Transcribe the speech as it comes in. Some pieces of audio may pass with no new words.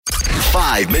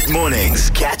5 mid-mornings.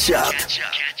 Catch up.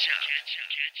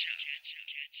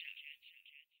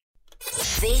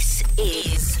 This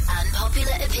is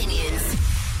Unpopular Opinions.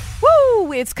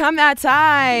 Woo! It's come that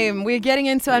time. We're getting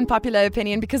into Unpopular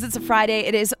Opinion because it's a Friday.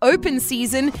 It is open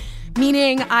season,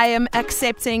 meaning I am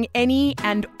accepting any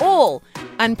and all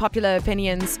unpopular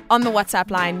opinions on the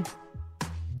WhatsApp line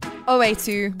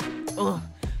 082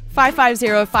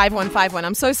 550 5151.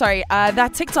 I'm so sorry.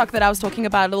 That TikTok that I was talking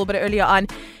about a little bit earlier on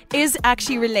is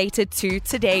actually related to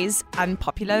today's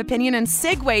unpopular opinion and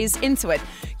segues into it.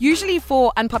 Usually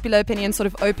for unpopular opinion sort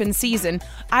of open season,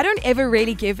 I don't ever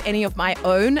really give any of my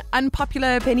own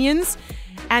unpopular opinions,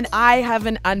 and I have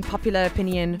an unpopular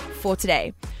opinion for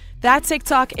today. That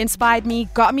TikTok inspired me,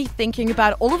 got me thinking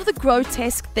about all of the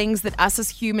grotesque things that us as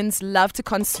humans love to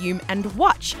consume and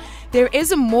watch. There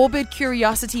is a morbid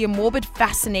curiosity, a morbid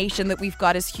fascination that we've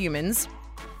got as humans.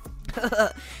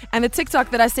 And the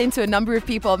TikTok that I sent to a number of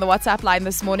people on the WhatsApp line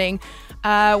this morning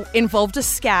involved a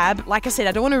scab. Like I said,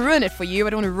 I don't want to ruin it for you. I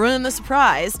don't want to ruin the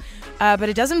surprise. But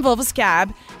it does involve a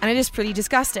scab, and it is pretty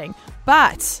disgusting.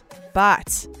 But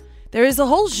there is a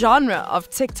whole genre of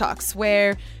TikToks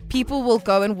where people will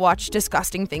go and watch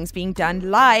disgusting things being done,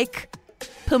 like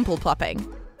pimple popping.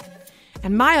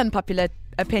 And my unpopular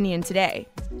opinion today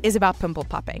is about pimple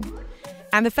popping.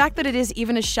 And the fact that it is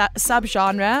even a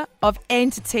subgenre of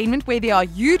entertainment where there are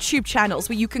YouTube channels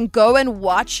where you can go and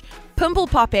watch pimple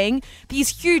popping, these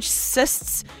huge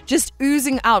cysts just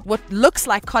oozing out what looks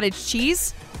like cottage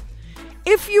cheese.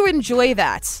 If you enjoy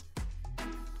that,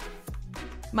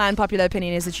 my unpopular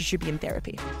opinion is that you should be in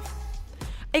therapy.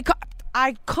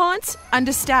 I can't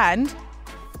understand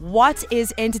what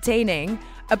is entertaining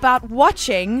about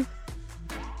watching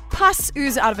pus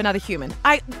ooze out of another human.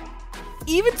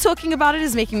 Even talking about it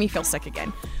is making me feel sick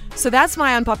again. So that's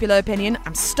my unpopular opinion.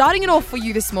 I'm starting it off for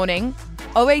you this morning.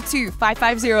 082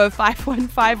 550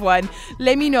 5151.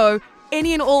 Let me know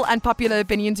any and all unpopular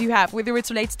opinions you have, whether it's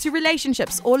related to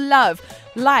relationships or love,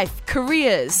 life,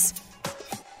 careers,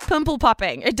 pimple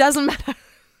popping. It doesn't matter.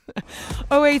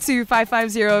 082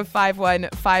 550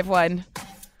 5151.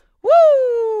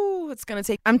 Woo! It's going to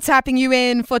take... I'm tapping you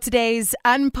in for today's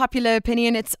unpopular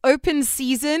opinion. It's open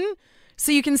season,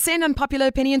 so you can send unpopular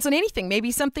opinions on anything.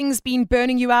 Maybe something's been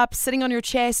burning you up, sitting on your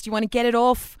chest. You want to get it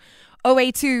off.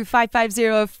 082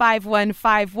 550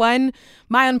 5151.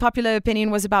 My unpopular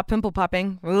opinion was about pimple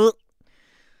popping.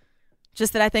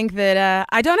 Just that I think that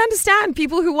I don't understand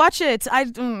people who watch it.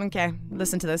 Okay,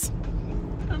 listen to this.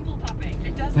 Pimple popping.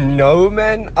 It doesn't. No,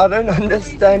 man, I don't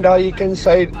understand how you can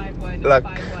say, like,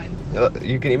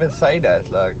 you can even say that.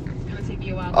 Like,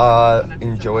 I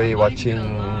enjoy watching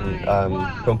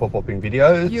pimple popping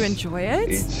videos. You enjoy it?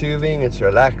 It's soothing, it's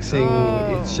relaxing,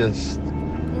 it's just,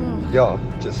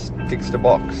 just ticks the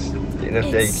box. You know,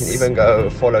 you can even go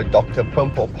follow Dr.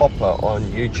 Pimple Popper on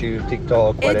YouTube,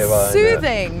 TikTok, whatever. It's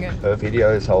soothing. Her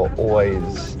videos are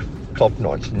always top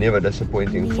notch, never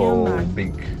disappointing for a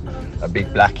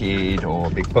big blackhead or a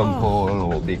big pimple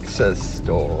or a big cyst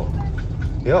or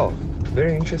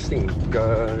very interesting.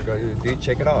 Go do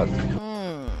check it out.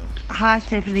 Hi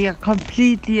Stephanie, I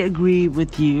completely agree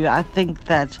with you. I think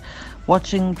that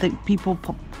watching the people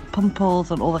pop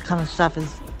pimples and all that kind of stuff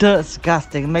is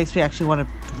disgusting. It makes me actually want to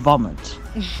vomit.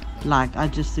 Like, I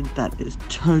just think that is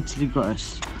totally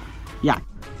gross. Yeah.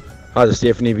 Hi, this is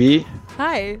Stephanie B.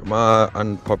 Hi. My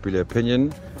unpopular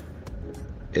opinion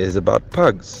is about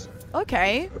pugs.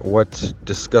 Okay. What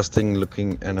disgusting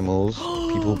looking animals.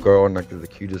 People go on like they're the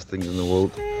cutest things in the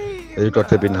world. They look like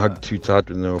they've been hugged too tight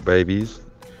when they were babies.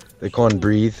 They can't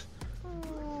breathe.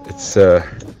 It's, I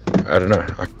don't know.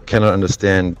 I cannot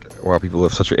understand why people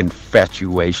have such an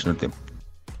infatuation with them.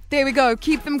 There we go.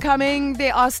 Keep them coming.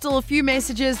 There are still a few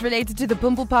messages related to the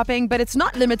pimple popping, but it's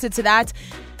not limited to that.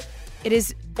 It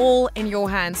is all in your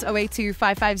hands. 082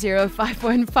 550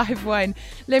 5151.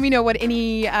 Let me know what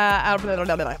any...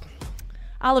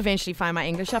 I'll eventually find my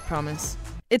English, I promise.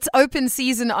 It's open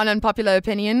season on Unpopular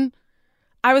Opinion.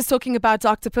 I was talking about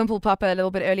Dr. Pimple Popper a little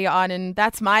bit earlier on, and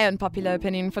that's my unpopular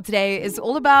opinion for today, is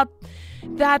all about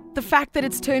the fact that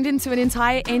it's turned into an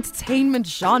entire entertainment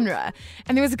genre.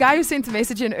 And there was a guy who sent a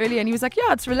message in earlier, and he was like,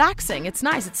 yeah, it's relaxing, it's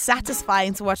nice, it's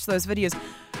satisfying to watch those videos.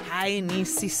 Hi,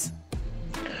 Nisis.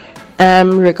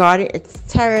 Regarding, it's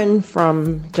Taryn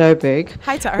from Joburg.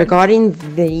 Hi, Taryn. Regarding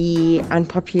the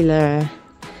unpopular,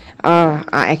 I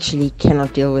actually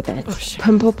cannot deal with it.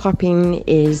 Pimple popping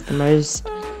is the most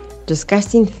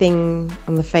disgusting thing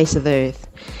on the face of the earth.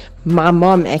 My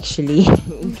mom actually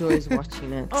enjoys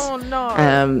watching it. Oh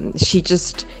no.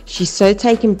 She's so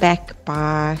taken back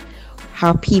by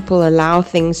how people allow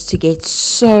things to get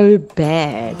so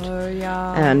bad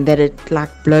that it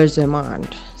like blows her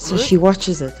mind. So she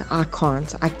watches it. I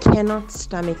can't. I cannot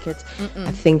stomach it.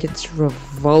 I think it's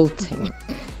revolting.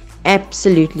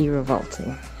 Absolutely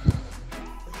revolting.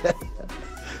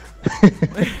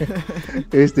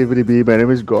 Hey, Stephanie B. My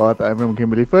name is Garth. I'm from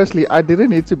Kimberley. Firstly, I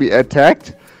didn't need to be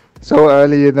attacked so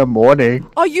early in the morning.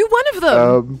 Are you one of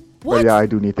them? Well, yeah, I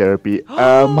do need therapy.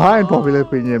 My unpopular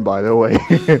opinion, by the way,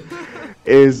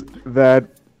 is that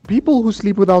people who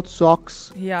sleep without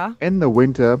socks in the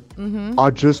winter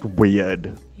are just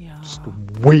weird. Just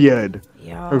weird.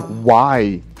 Like,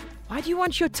 why? Why do you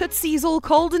want your tootsies all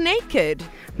cold and naked?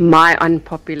 My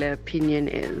unpopular opinion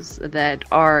is that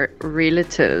our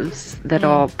relatives that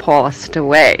are passed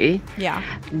away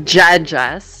judge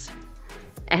us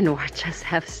and watch us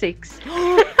have sex.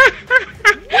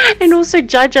 And also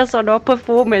judge us on our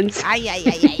performance.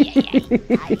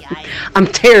 I'm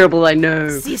terrible, I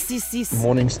know.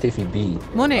 Morning, Steffi B.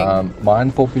 Morning. My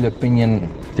unpopular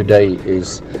opinion today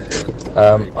is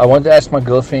I want to ask my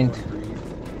girlfriend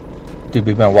to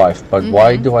be my wife, but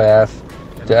why do I have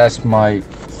to ask my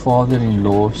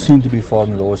father-in-law, soon-to-be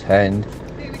father-in-law's hand,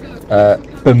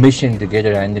 permission to get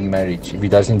her hand in marriage if he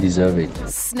doesn't deserve it?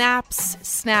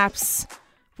 Snaps.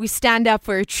 We stand up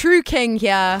for a true king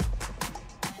here.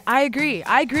 I agree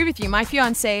with you. My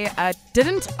fiance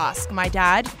didn't ask my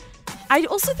dad. I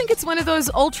also think it's one of those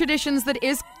old traditions that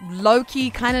is low-key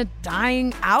kind of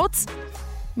dying out.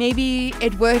 Maybe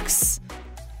it works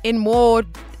in more,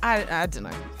 I don't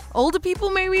know, older people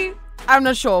maybe? I'm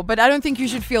not sure, but I don't think you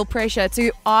should feel pressure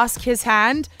to ask his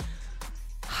hand.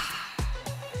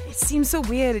 It seems so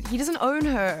weird. He doesn't own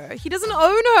her.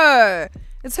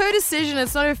 It's her decision.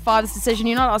 It's not her father's decision.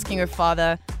 You're not asking her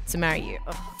father to marry you.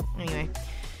 Anyway.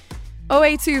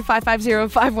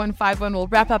 082-550-5151. We'll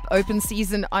wrap up open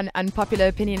season on Unpopular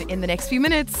Opinion in the next few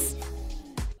minutes.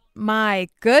 My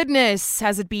goodness,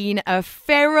 has it been a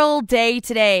feral day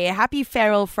today. Happy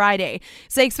Feral Friday.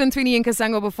 Sexman Twini and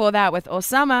Kasango before that with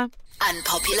Osama.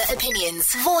 Unpopular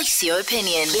Opinions. Voice your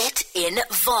opinion. Get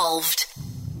involved.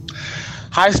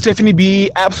 Hi, Stephanie B.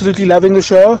 Absolutely loving the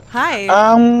show. Hi.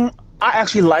 I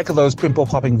actually like those pimple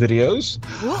popping videos.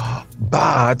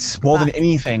 But more than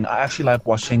anything, I actually like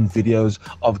watching videos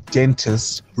of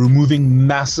dentists removing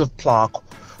massive plaque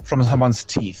from someone's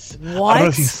teeth. What? I don't know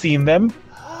if you've seen them.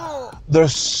 They're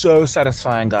so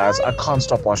satisfying, guys. I can't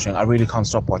stop watching. I really can't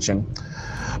stop watching.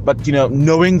 But, you know,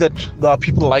 knowing that there are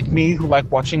people like me who like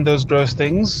watching those gross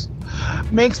things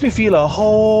makes me feel a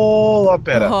whole lot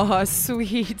better. Oh,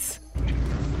 sweet.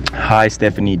 Hi,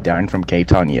 Stephanie. Darren from Cape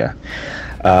Town here.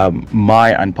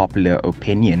 My unpopular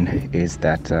opinion is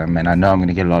that, and I know I'm going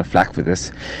to get a lot of flack for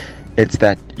this, it's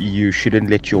that you shouldn't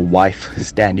let your wife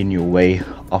stand in your way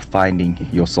of finding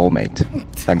your soulmate.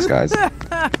 Thanks, guys.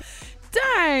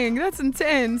 Dang, that's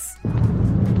intense.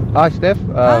 Hi, Steph.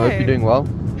 Hope you're doing well.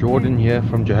 Jordan here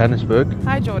from Johannesburg.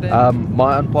 Hi, Jordan.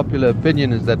 My unpopular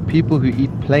opinion is that people who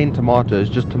eat plain tomatoes,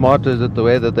 just tomatoes the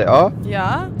way that they are,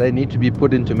 they need to be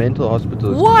put into mental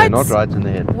hospitals because they're not right in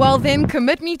the head. Well, then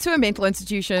commit me to a mental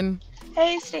institution.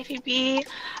 Hey, Steffi B.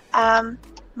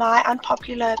 My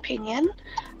unpopular opinion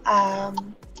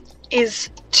is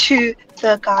to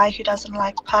the guy who doesn't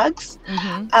like pugs.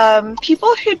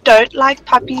 People who don't like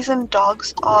puppies and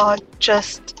dogs are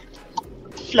just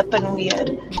flippin'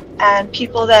 weird, and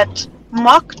people that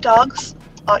mock dogs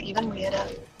are even weirder.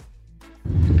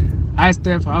 Hi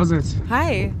Steph, how's it?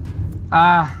 Hi.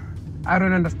 I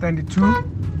don't understand it too.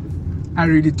 I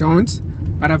really don't.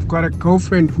 But I've got a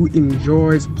girlfriend who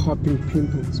enjoys popping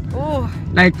pimples. Oh.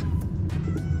 Like,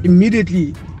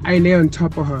 immediately I lay on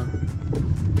top of her.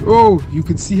 Oh, you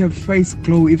could see her face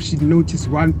glow if she noticed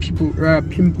one pimple,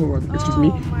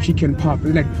 she can pop.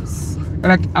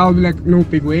 Like I'll be like, no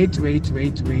babe, wait,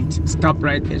 stop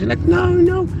right there. She's like,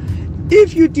 no,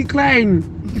 if you decline,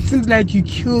 it seems like you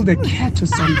killed a cat or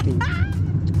something.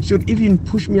 She'll even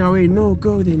push me away. No,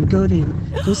 go then, go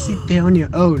sit there on your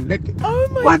own. Like, oh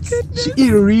my what? goodness.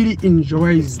 She really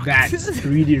enjoys that.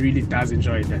 really does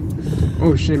enjoy that.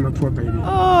 Oh, shame, my poor baby.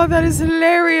 Oh, that is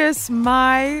hilarious.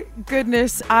 My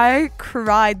goodness, I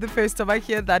cried the first time I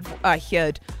heard that.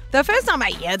 The first time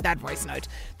I heard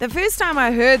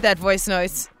that voice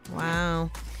note. Wow.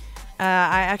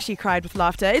 I actually cried with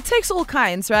laughter. It takes all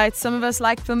kinds, right? Some of us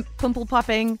like pimple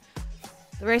popping.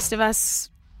 The rest of us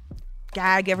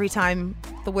gag every time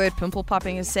the word pimple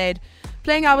popping is said.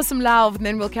 Playing out with some love, and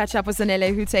then we'll catch up with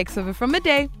Zanele, who takes over from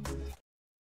midday.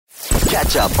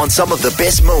 Catch up on some of the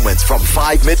best moments from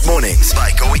 5 mid-mornings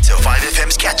by going to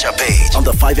 5FM's catch-up page on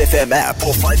the 5FM app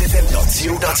or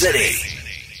 5FM.co.za.